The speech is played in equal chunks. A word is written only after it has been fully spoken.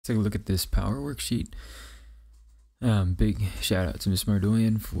Take a look at this power worksheet. Big shout out to Miss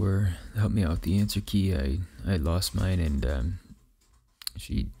Mardoyan for helping me out with the answer key. I lost mine, and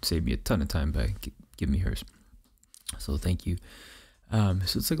she saved me a ton of time by giving me hers. So thank you. So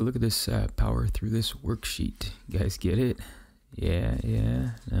let's take a look at this power through this worksheet. You guys get it? Yeah,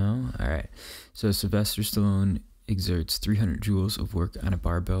 no? All right. So Sylvester Stallone exerts 300 joules of work on a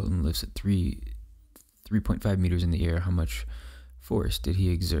barbell and lifts at 3.5 meters in the air. How much force did he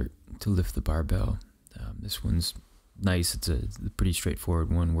exert to lift the barbell? This one's nice. It's a pretty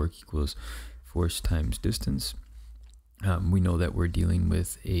straightforward one. Work equals force times distance. We know that we're dealing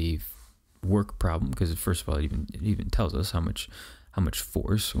with a work problem because first of all, it even tells us how much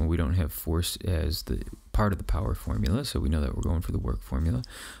force. Well, we don't have force as the part of the power formula, so we know that we're going for the work formula.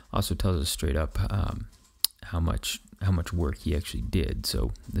 Also tells us straight up how much work he actually did.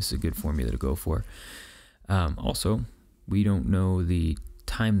 So this is a good formula to go for. Also, we don't know the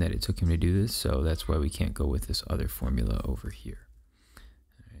time that it took him to do this, so that's why we can't go with this other formula over here.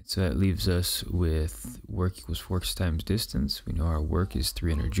 All right, so that leaves us with work equals force times distance. We know our work is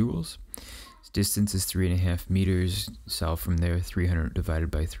 300 joules. His distance is 3.5 meters. Solve from there, 300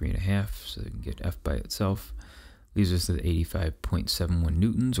 divided by 3.5, so you can get F by itself. Leaves us with 85.71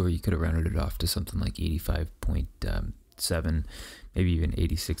 newtons, or you could have rounded it off to something like 85.7, maybe even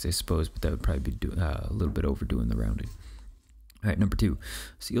 86, I suppose, but that would probably be a little bit overdoing the rounding. All right, number 2.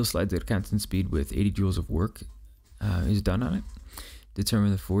 Seal slides at a constant speed with 80 joules of work is done on it.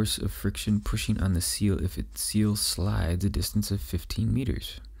 Determine the force of friction pushing on the seal if seal slides a distance of 15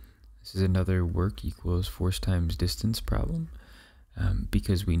 meters. This is another work equals force times distance problem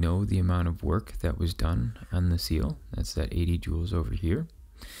because we know the amount of work that was done on the seal. That's that 80 joules over here.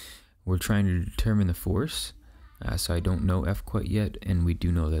 We're trying to determine the force, so I don't know F quite yet, and we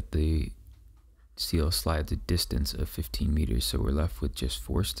do know that the seal slides a distance of 15 meters, so we're left with just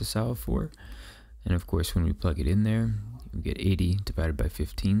force to solve for. And of course, when we plug it in there, we get 80 divided by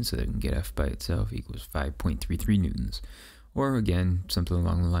 15, so that we can get F by itself equals 5.33 newtons. Or again, something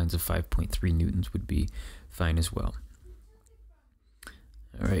along the lines of 5.3 newtons would be fine as well.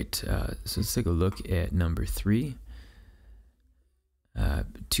 All right, so let's take a look at number 3.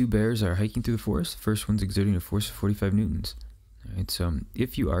 Two bears are hiking through the forest. The first one's exerting a force of 45 newtons. All right, so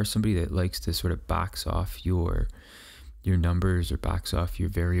if you are somebody that likes to sort of box off your numbers or box off your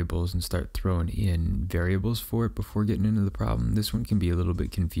variables and start throwing in variables for it before getting into the problem, this one can be a little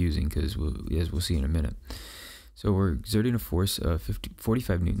bit confusing because as we'll see in a minute. So we're exerting a force of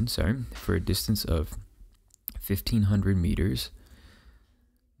 45 newtons, for a distance of 1,500 meters.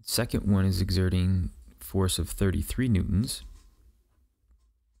 Second one is exerting force of 33 newtons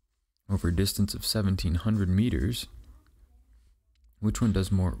over a distance of 1,700 meters. Which one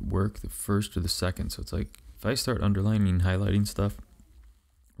does more work, the first or the second? So it's like, if I start underlining and highlighting stuff,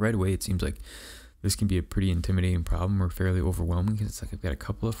 right away it seems like this can be a pretty intimidating problem or fairly overwhelming because it's like I've got a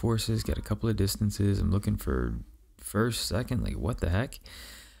couple of forces, got a couple of distances, I'm looking for first, second, like what the heck?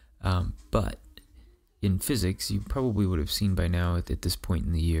 But in physics, you probably would have seen by now at this point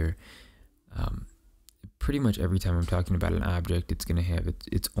in the year, pretty much every time I'm talking about an object, it's going to have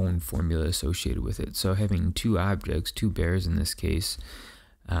its own formula associated with it. So having two objects, two bears in this case,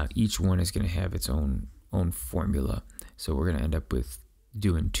 each one is going to have its own formula. So we're going to end up with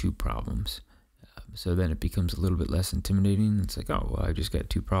doing two problems. So then it becomes a little bit less intimidating. It's like, oh, well, I just got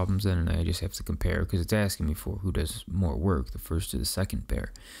two problems then, and I just have to compare because it's asking me for who does more work, the first or the second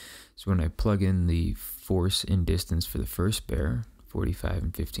bear. So when I plug in the force and distance for the first bear, 45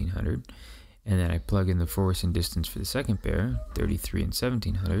 and 1,500, and then I plug in the force and distance for the second bear, 33 and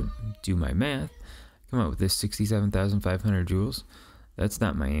 1,700, do my math, come out with this 67,500 joules. That's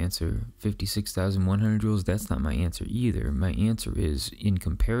not my answer. 56,100 joules, that's not my answer either. My answer is, in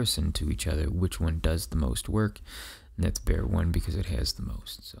comparison to each other, which one does the most work, and that's bear 1 because it has the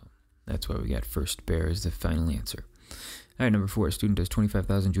most. So that's why we got first bear as the final answer. All right, number 4, a student does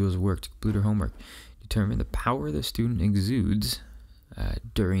 25,000 joules of work to complete her homework. Determine the power the student exudes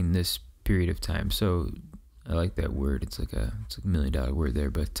during this period of time. So I like that word. It's like a $1 million word there,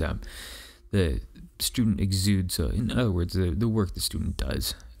 but the student exudes. So in other words, the work the student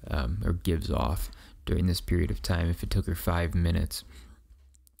does or gives off during this period of time. If it took her 5 minutes.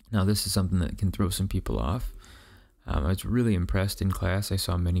 Now this is something that can throw some people off. I was really impressed in class. I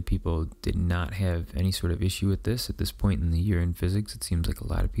saw many people did not have any sort of issue with this at this point in the year in physics. It seems like a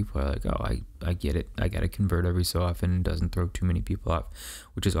lot of people are like, oh, I get it. I got to convert every so often. It doesn't throw too many people off,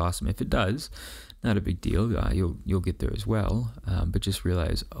 which is awesome. If it does, not a big deal. You'll get there as well. But just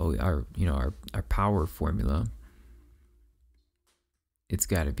realize, oh, our power formula it's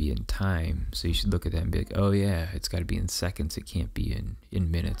got to be in time. So you should look at that and be like, oh yeah, it's got to be in seconds. It can't be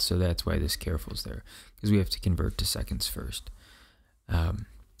in minutes. So that's why this careful is there, because we have to convert to seconds first.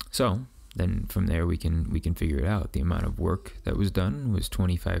 So then from there we can figure it out. The amount of work that was done was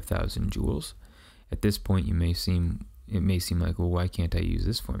 25,000 joules. At this point, it may seem like, well, why can't I use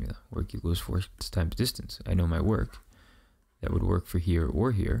this formula? Work equals force times distance. I know my work. That would work for here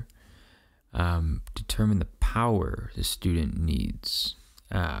or here. Determine the power the student needs.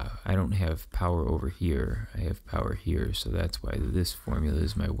 I don't have power over here. I have power here, so that's why this formula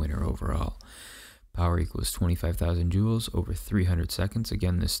is my winner overall. Power equals 25,000 joules over 300 seconds.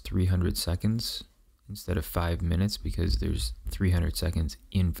 Again, this 300 seconds instead of 5 minutes, because there's 300 seconds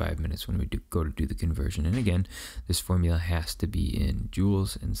in 5 minutes when we go to do the conversion. And again, this formula has to be in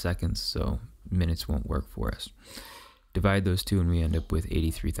joules and seconds, so minutes won't work for us. Divide those two and we end up with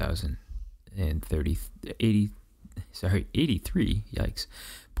 83, yikes,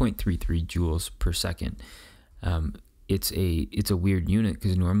 0.33 joules per second. It's a weird unit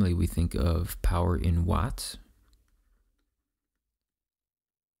because normally we think of power in watts.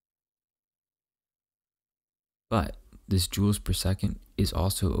 But this joules per second is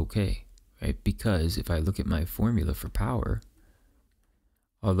also okay, right? Because if I look at my formula for power,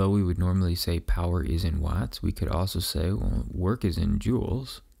 although we would normally say power is in watts, we could also say, well, work is in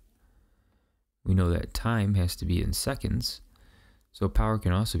joules. We know that time has to be in seconds. So power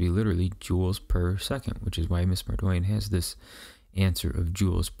can also be literally joules per second, which is why Miss Mardoyan has this answer of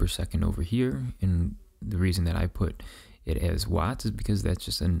joules per second over here. And the reason that I put it as watts is because that's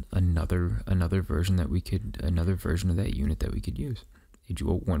just another version that we could, another version of that unit that we could use.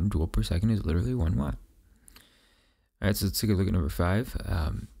 1 joule per second is literally 1 watt. All right, so let's take a look at number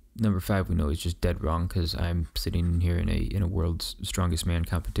 5. Number 5 we know is just dead wrong because I'm sitting here in a world's strongest man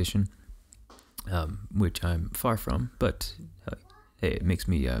competition, which I'm far from, but hey, it makes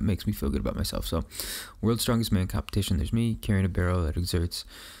me feel good about myself. So, world's strongest man competition. There's me carrying a barrel that exerts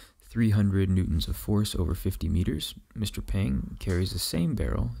 300 newtons of force over 50 meters. Mr. Pang carries the same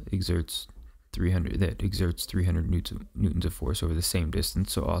barrel, exerts 300 newtons of force over the same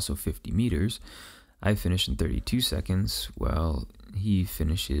distance, so also 50 meters. I finish in 32 seconds, while he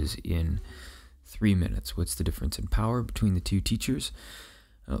finishes in 3 minutes. What's the difference in power between the two teachers?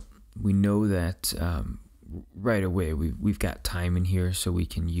 We know that right away we've got time in here, so we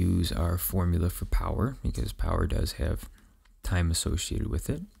can use our formula for power, because power does have time associated with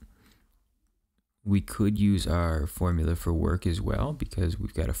it. We could use our formula for work as well, because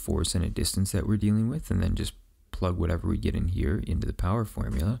we've got a force and a distance that we're dealing with, and then just plug whatever we get in here into the power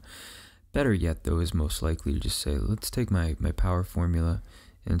formula. Better yet, though, is most likely to just say, let's take my power formula,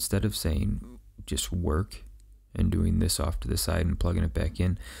 and instead of saying just work and doing this off to the side and plugging it back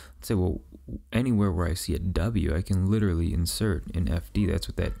in, let's say, well, anywhere where I see a W, I can literally insert an FD. That's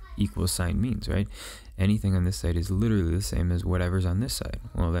what that equal sign means, right? Anything on this side is literally the same as whatever's on this side.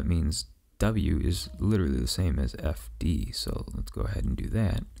 Well, that means W is literally the same as FD, so let's go ahead and do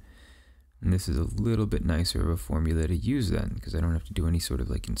that. And this is a little bit nicer of a formula to use then, because I don't have to do any sort of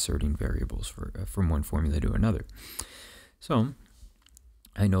like inserting variables from one formula to another. So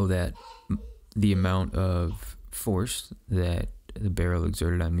I know that the amount of force that the barrel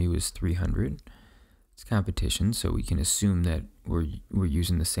exerted on me was 300. It's competition, so we can assume that we're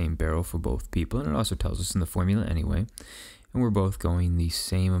using the same barrel for both people, and it also tells us in the formula anyway. And we're both going the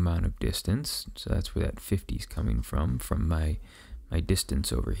same amount of distance, so that's where that 50 is coming from my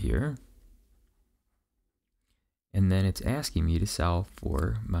distance over here. And then it's asking me to solve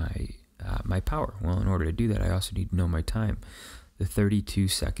for my power. Well, in order to do that, I also need to know my time. The 32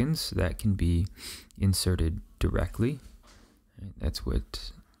 seconds, that can be inserted directly.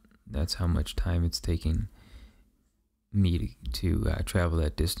 That's how much time it's taking me to travel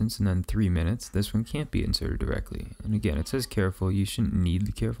that distance. And then 3 minutes, this one can't be inserted directly. And again, it says careful. You shouldn't need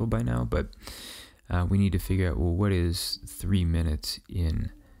the careful by now, but we need to figure out, well, what is 3 minutes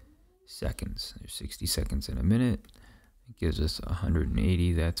in seconds? There's 60 seconds in a minute. It gives us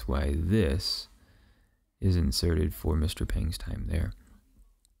 180. That's why this is inserted for Mr. Pang's time there.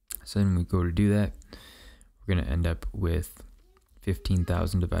 So then we go to do that. We're going to end up with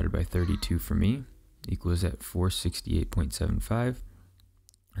 15,000 divided by 32 for me equals at 468.75.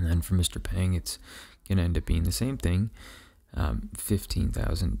 And then for Mr. Pang, it's going to end up being the same thing,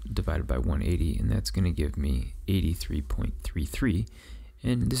 15,000 divided by 180, and that's going to give me 83.33.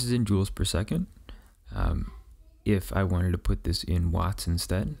 And this is in joules per second. If I wanted to put this in watts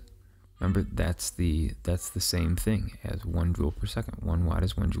instead, remember that's the same thing as 1 joule per second. 1 watt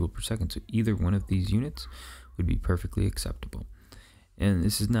is 1 joule per second. So either one of these units would be perfectly acceptable. And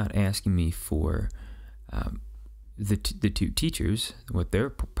this is not asking me for the two teachers, what their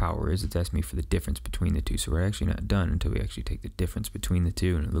power is, it's asking me for the difference between the two. So we're actually not done until we actually take the difference between the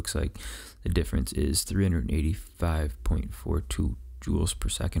two, and it looks like the difference is 385.42 joules per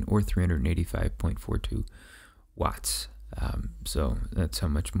second, or 385.42 watts. So that's how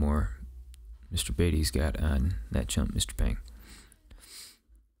much more Mr. Beatty's got on that chump, Mr. Bang.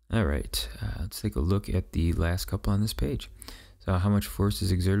 All right, let's take a look at the last couple on this page. So how much force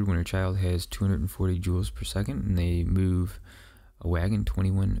is exerted when a child has 240 joules per second and they move a wagon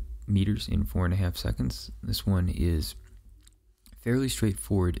 21 meters in 4.5 seconds? This one is fairly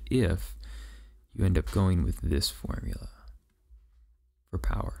straightforward if you end up going with this formula for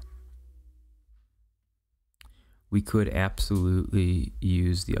power. We could absolutely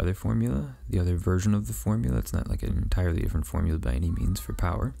use the other formula, the other version of the formula. It's not like an entirely different formula by any means for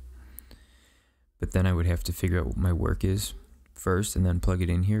power. But then I would have to figure out what my work is first and then plug it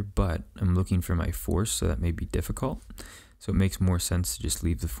in here. But I'm looking for my force, so that may be difficult. So it makes more sense to just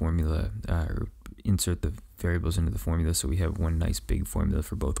leave the formula or insert the variables into the formula so we have one nice big formula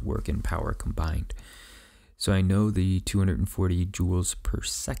for both work and power combined. So I know the 240 joules per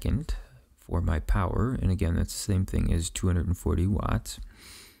second for my power, and again that's the same thing as 240 watts.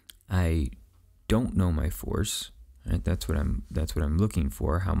 I don't know my force, right? That's what I'm looking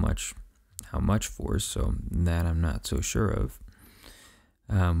for. How much force? So that I'm not so sure of.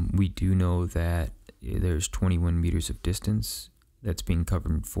 We do know that there's 21 meters of distance that's being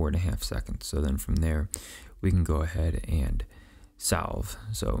covered in 4.5 seconds. So then from there we can go ahead and solve.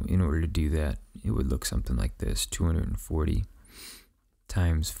 So in order to do that, it would look something like this: 240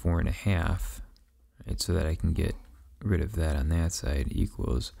 times 4.5, right? So that I can get rid of that on that side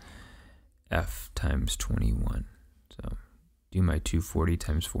equals F times 21. So do my 240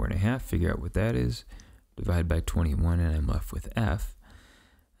 times 4.5, figure out what that is, divide by 21, and I'm left with F,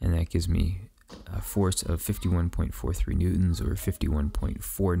 and that gives me a force of 51.43 newtons, or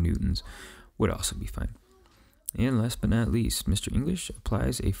 51.4 newtons would also be fine. And last but not least, Mr. English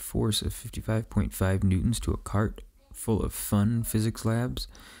applies a force of 55.5 newtons to a cart full of fun physics labs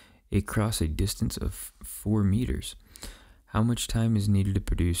across a distance of 4 meters. How much time is needed to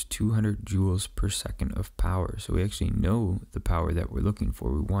produce 200 joules per second of power? So we actually know the power that we're looking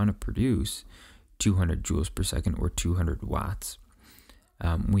for. We want to produce 200 joules per second, or 200 watts.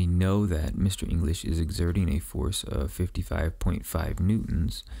 We know that Mr. English is exerting a force of 55.5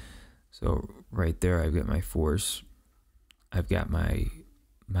 newtons. So right there I've got my force, I've got my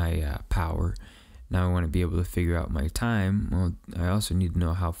power. Now I want to be able to figure out my time. Well, I also need to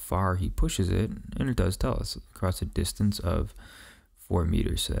know how far he pushes it, and it does tell us across a distance of 4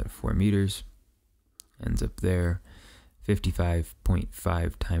 meters. So that 4 meters ends up there,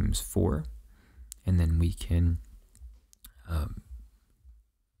 55.5 times 4, and then we can,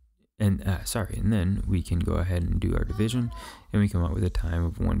 and then we can go ahead and do our division, and we come out with a time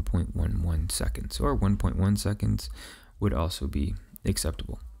of 1.11 seconds, or 1.1 seconds would also be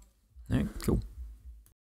acceptable. All right, cool.